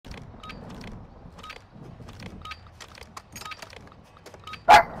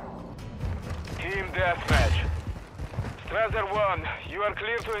deathmatch. Strasser 1, you are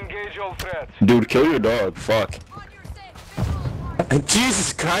clear to engage all threats. Dude, kill your dog. Fuck.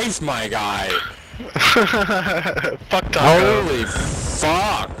 Jesus Christ, my guy. Fuck Taco. Holy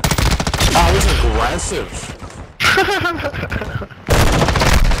fuck. That was aggressive.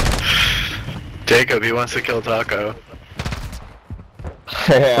 Jacob, he wants to kill Taco.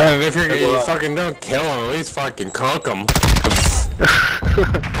 Man, if you fucking don't kill him, at least fucking cook him. Taking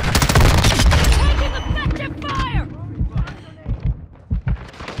effective fire!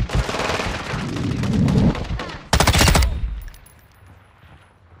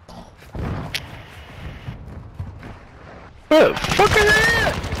 What the fuck is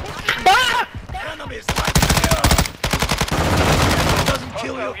that? Ah! Enemies doesn't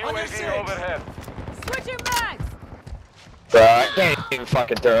kill you. UAV overhead. Switching mags! Bro, I can't even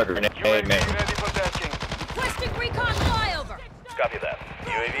fucking throw a grenade, UAV man. ready for tasking. Requesting recon flyover! Copy that.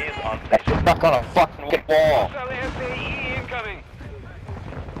 UAV is on station. You're stuck on a fucking wall. SAE incoming.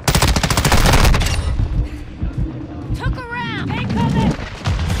 Took a round! Incoming!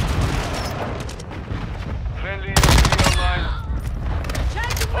 Friendly UAV online.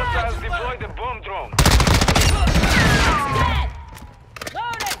 Changing Hostiles mags! deploy the bomb drone. Dead!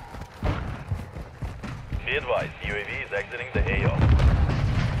 Loading! Be advised, UAV is exiting the AO.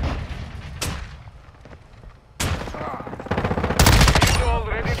 All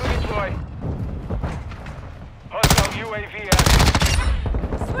ready to deploy. Hostile UAV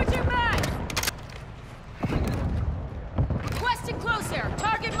active. Switching mags! Requesting close air.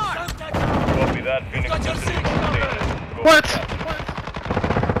 Target marked! Copy that. Phoenix 2-3 on station. What?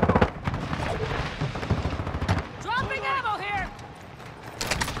 Dropping ammo here!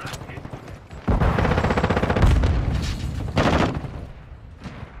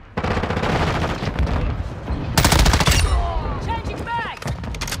 Changing bags!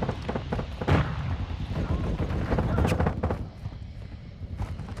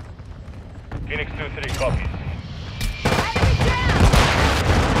 Phoenix 2-3 copies. Enemy down!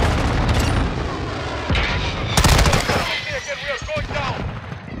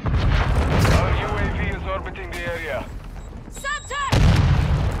 Our UAV is orbiting the area. Subject!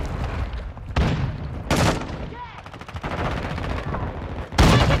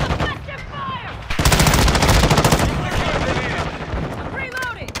 Taking effective fire! I'm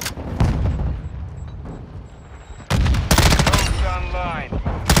reloading! Drones online.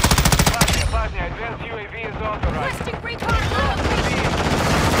 Bosnia, advanced UAV is authorized. Requesting recon relocation!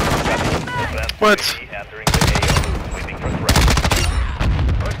 Changing mags! What? Entering the AO. Waiting for threat.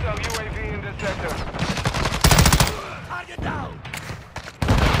 Hostile UAV in the sector. Target down.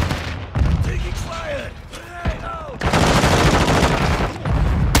 Taking fire.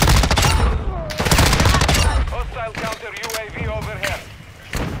 Hostile counter UAV overhead.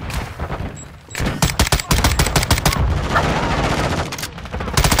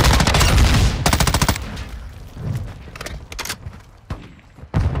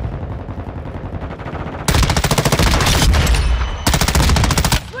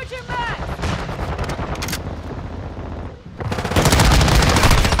 Switching mags!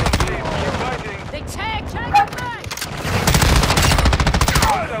 Keep fighting. They tag! Changing mags!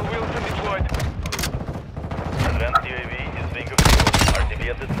 Hostile Wilson deployed. Advanced UAV is being confused. RTB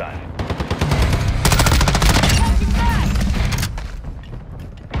at this time. Changing mags!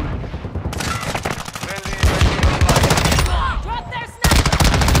 Friendly UAV online. Drop their sniper!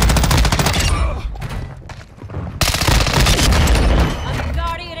 I'm a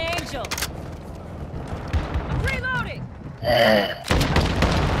guardian angel! I'm reloading!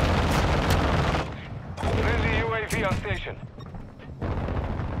 Friendly UAV on station.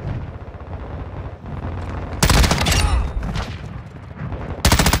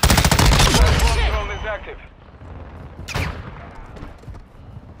 Bomb drone is active.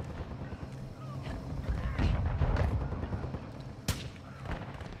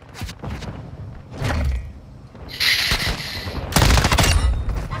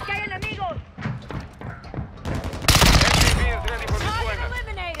 SCV is ready for Target deployment.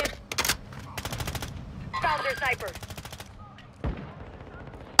 eliminated! Found their sniper.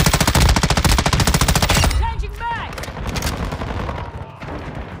 Changing mags!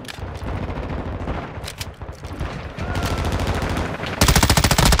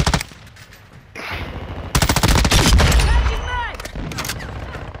 Changing mags!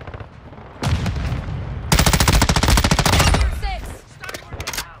 Number 6!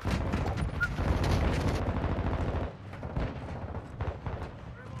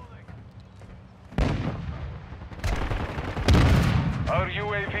 Our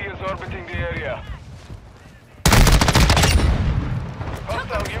UAV is orbiting the area.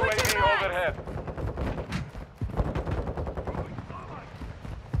 Hostile UAV overhead.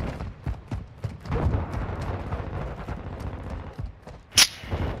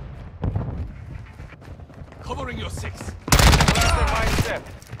 Covering your six. Mindset.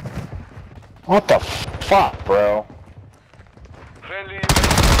 What the fuck, bro? Friendly.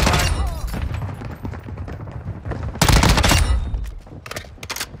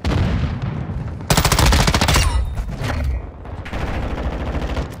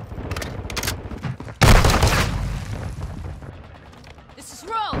 This is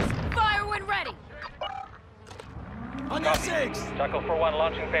Rose. Fire when ready. On your six. Tackle for 1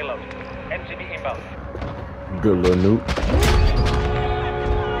 launching payload. NCB inbound. Good little nuke.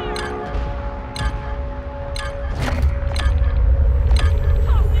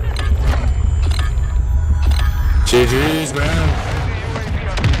 GG's, man.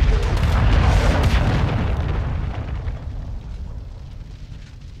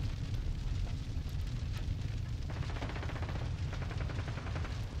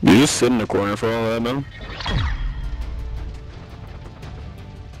 You just sit in the corner for all that, man.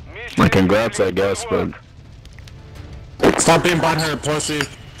 Like, congrats, I guess, but... Stop being butthurt, pussy.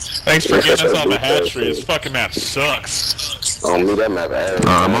 Thanks for getting us on the hatchery. This fucking map sucks. Oh, me that map ass.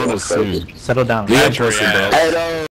 I'm on the scene. Settle down. Yeah, Hatchery pussy, bro. ass. Hey,